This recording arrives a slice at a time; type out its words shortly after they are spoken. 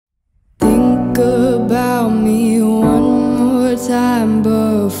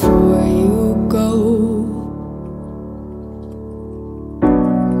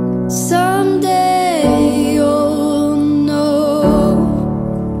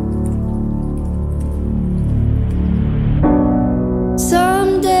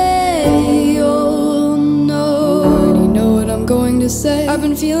say I've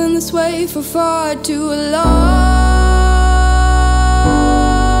been feeling this way for far too long.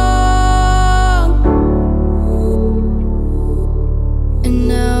 And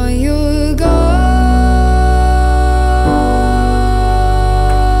now you're gone.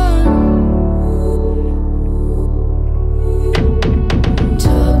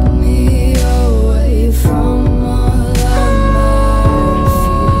 Took me away from all of my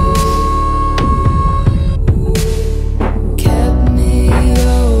fears. Kept me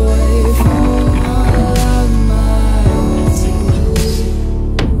away from all of my tears.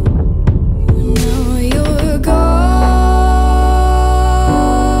 And now you're gone.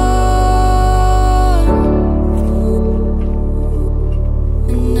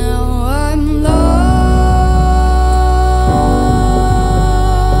 And now I'm lost.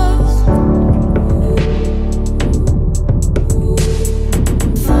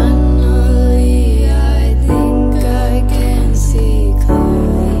 Finally, I think I can see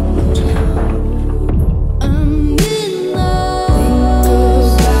clearly now. I'm in love. Think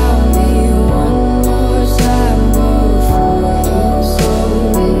about me one more time before you go.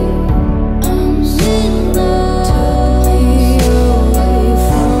 I'm in love. Took me away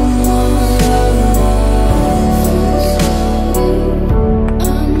from all of my fears.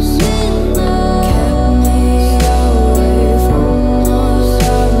 I'm in love. Kept me away from all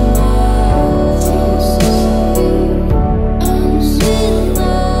of my tears. I'm in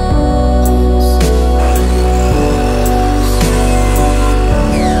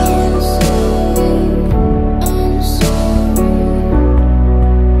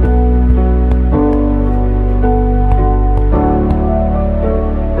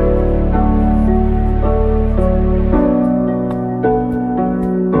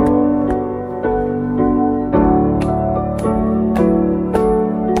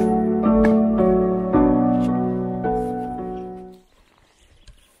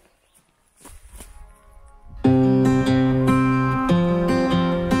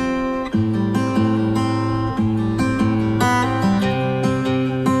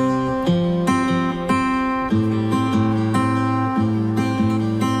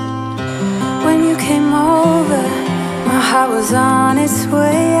When you came over, my heart was on its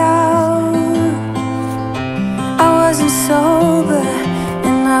way out. I wasn't sober,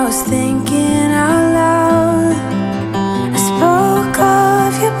 and I was thinking out loud. I spoke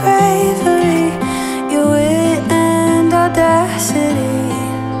of your bravery, your wit and audacity,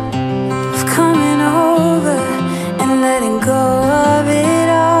 of coming over and letting go of it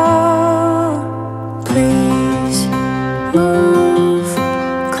all. Please move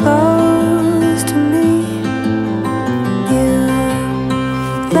close to me. You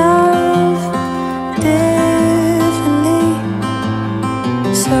love differently,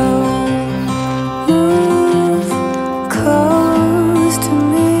 so move close to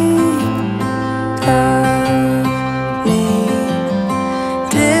me. Love me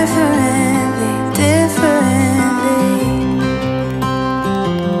differently, differently.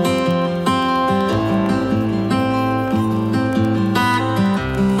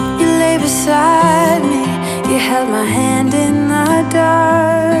 You lay beside me, you held my hand in the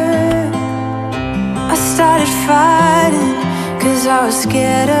dark. I started fighting, 'cause I was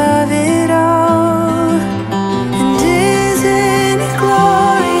scared of it all. And isn't it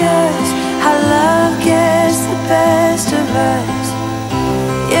glorious how love gets the best of us?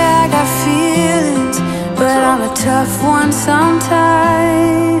 Yeah, I got feelings, but I'm a tough one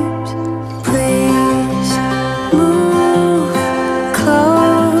sometimes. Please move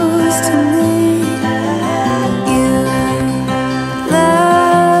close to me. You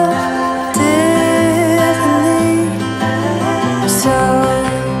love differently, so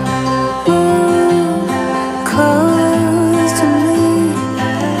move close to me.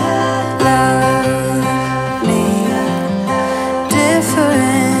 Love me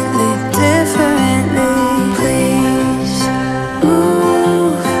differently, differently. Please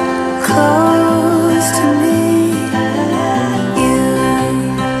move close to me. You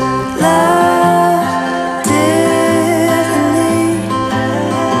love differently,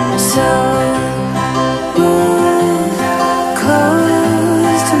 so move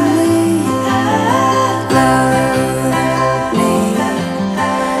close to me. Love me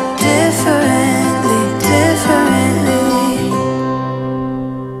differently, differently.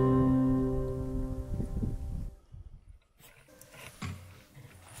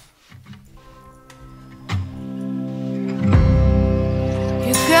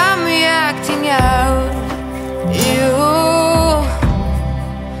 You got me acting out. You,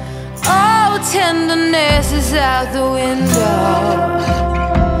 oh, tenderness is out the window.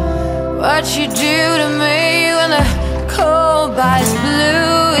 What you do to me when the cold alibis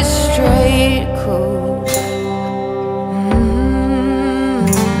blue is straight cool.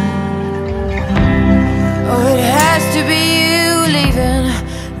 Oh, it has to be you leaving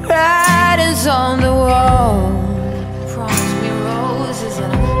writings on the wall. Promised me roses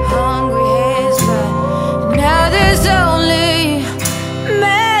and a hungry haze, but now there's only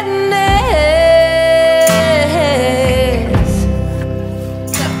madness.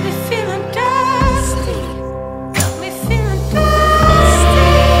 Got me feeling dusty. Got me feeling dusty.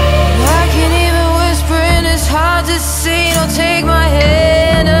 I can't even whisper and it's hard to see. Don't take my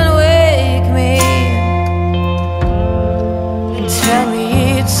hand and wake me and tell me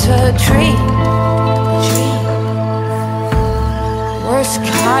it's a dream. Worst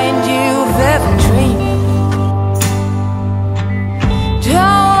kind you've ever dreamed.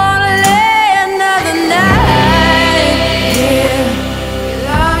 Don't wanna lay another night here.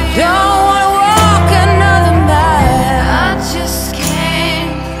 Don't wanna walk another mile. I just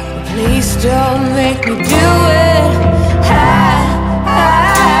can't. Please don't make me do it.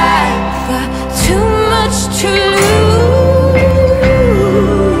 I've got too much to lose.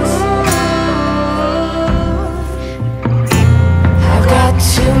 I've got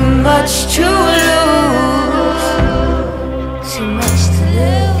too much to lose. Too much to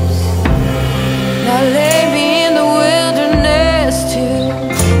lose. Now lay me in the wilderness to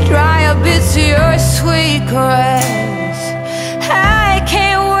dry up bits of your sweet caress. I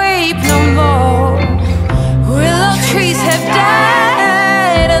can't weep no more. Willow trees have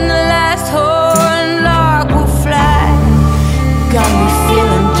died and the last horn lark will fly. Got me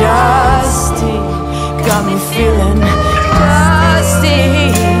feeling dusty. Got me feeling